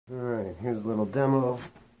Alright, here's a little demo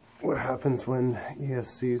of what happens when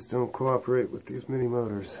ESCs don't cooperate with these mini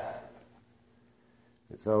motors.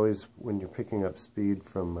 It's always when you're picking up speed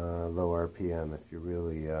from low RPM. If you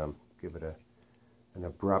really give it an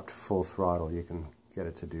abrupt full throttle, you can get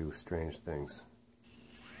it to do strange things.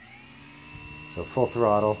 So full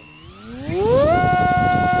throttle.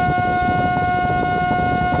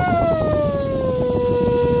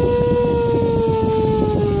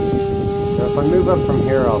 If I move up from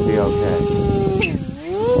here, I'll be okay.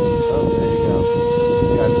 Oh, there you go.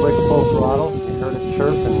 See, I flick full throttle. You heard it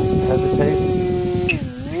chirp and hesitate.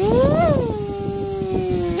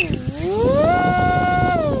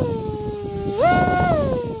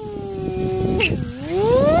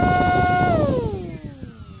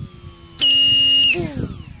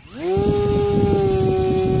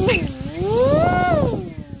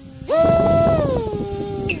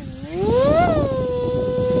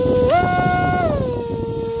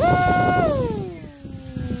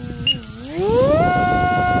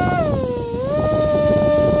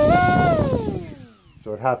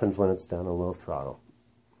 So it happens when it's down a low throttle.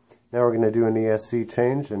 Now we're going to do an ESC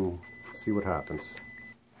change and see what happens.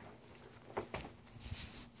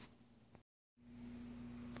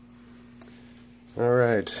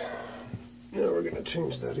 Alright, now we're going to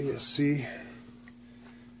change that ESC.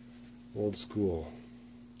 Old school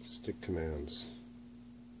stick commands.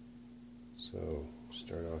 So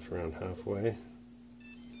start off around halfway.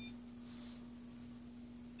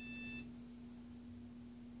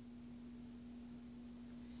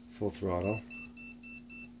 Full throttle.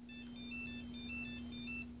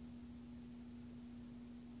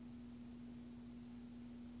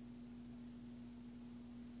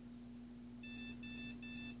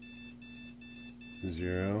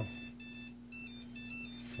 Zero.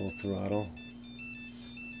 Full throttle.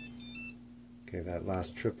 Okay, that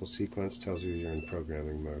last triple sequence tells you you're in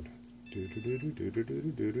programming mode.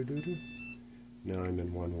 Now I'm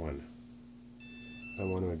in 1-1. I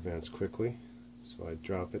want to advance quickly. So I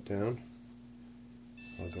drop it down.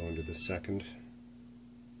 I'll go into the second,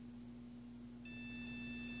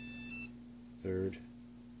 third,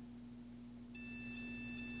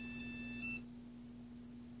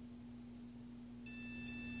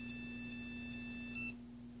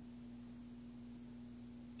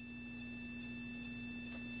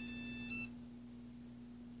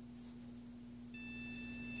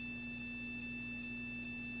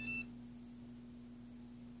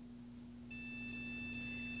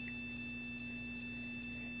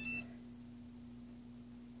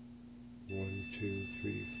 One, two,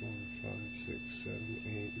 three, 4, 5, 6, 7,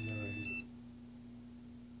 8, 9.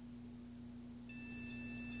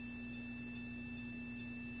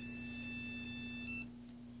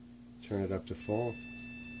 Turn it up to full.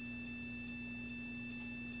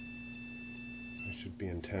 I should be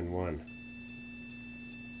in 10-1.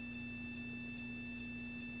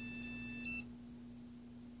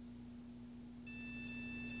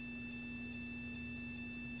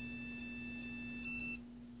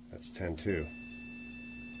 That's 10-2.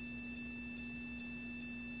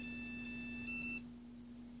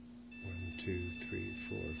 One, two, three,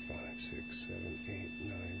 4, 5, 6, 7, 8,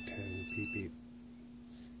 9, 10. Beep beep.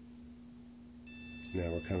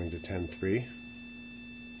 Now we're coming to 10-3.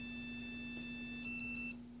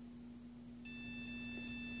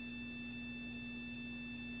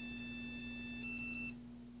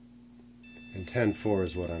 And 10-4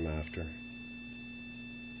 is what I'm after.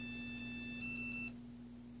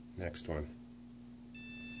 Next one.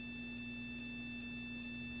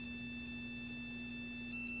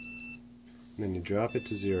 And then you drop it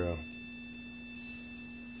to 0.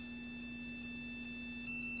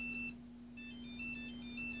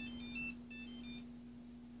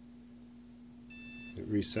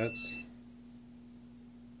 It resets.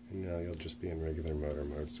 And now you'll just be in regular motor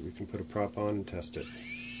mode. So we can put a prop on and test it.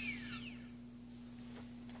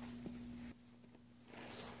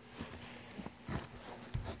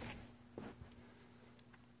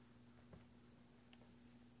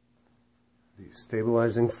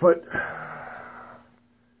 Stabilizing foot.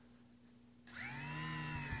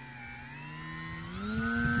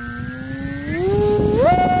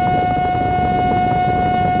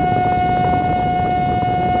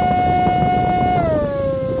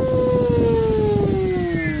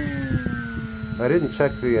 I didn't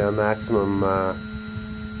check the maximum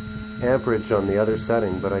amperage on the other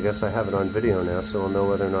setting, but I guess I have it on video now, so we'll know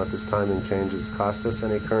whether or not this timing change has cost us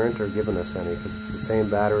any current or given us any, because it's the same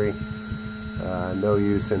battery. No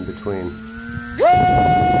use in between.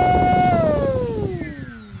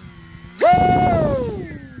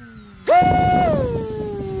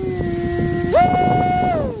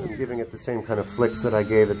 I'm giving it the same kind of flicks that I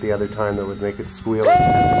gave it the other time that would make it squeal.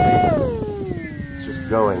 It's just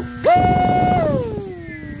going.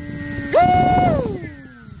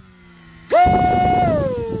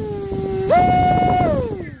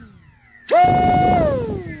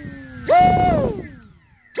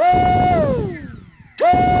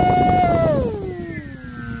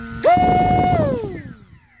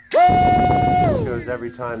 This goes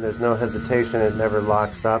every time. There's no hesitation. It never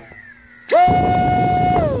locks up.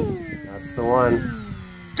 That's the one.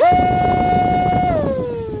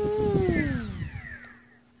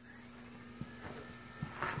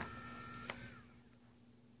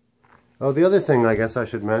 Oh, the other thing I guess I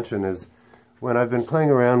should mention is when I've been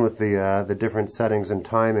playing around with the different settings and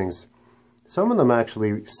timings, some of them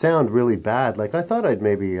actually sound really bad. Like I thought I'd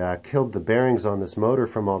maybe killed the bearings on this motor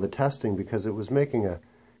from all the testing because it was making a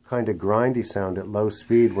kind of grindy sound at low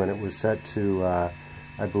speed when it was set to,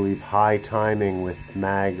 I believe, high timing with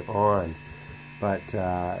mag on. But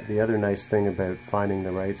the other nice thing about finding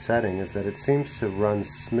the right setting is that it seems to run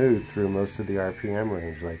smooth through most of the RPM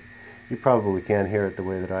range. Like, you probably can't hear it the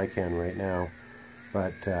way that I can right now,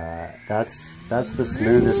 but that's the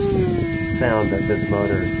smoothest sound that this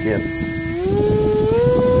motor gives.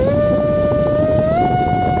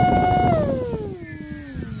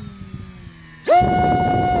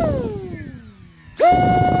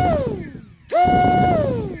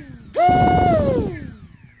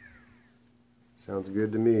 Sounds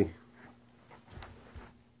good to me.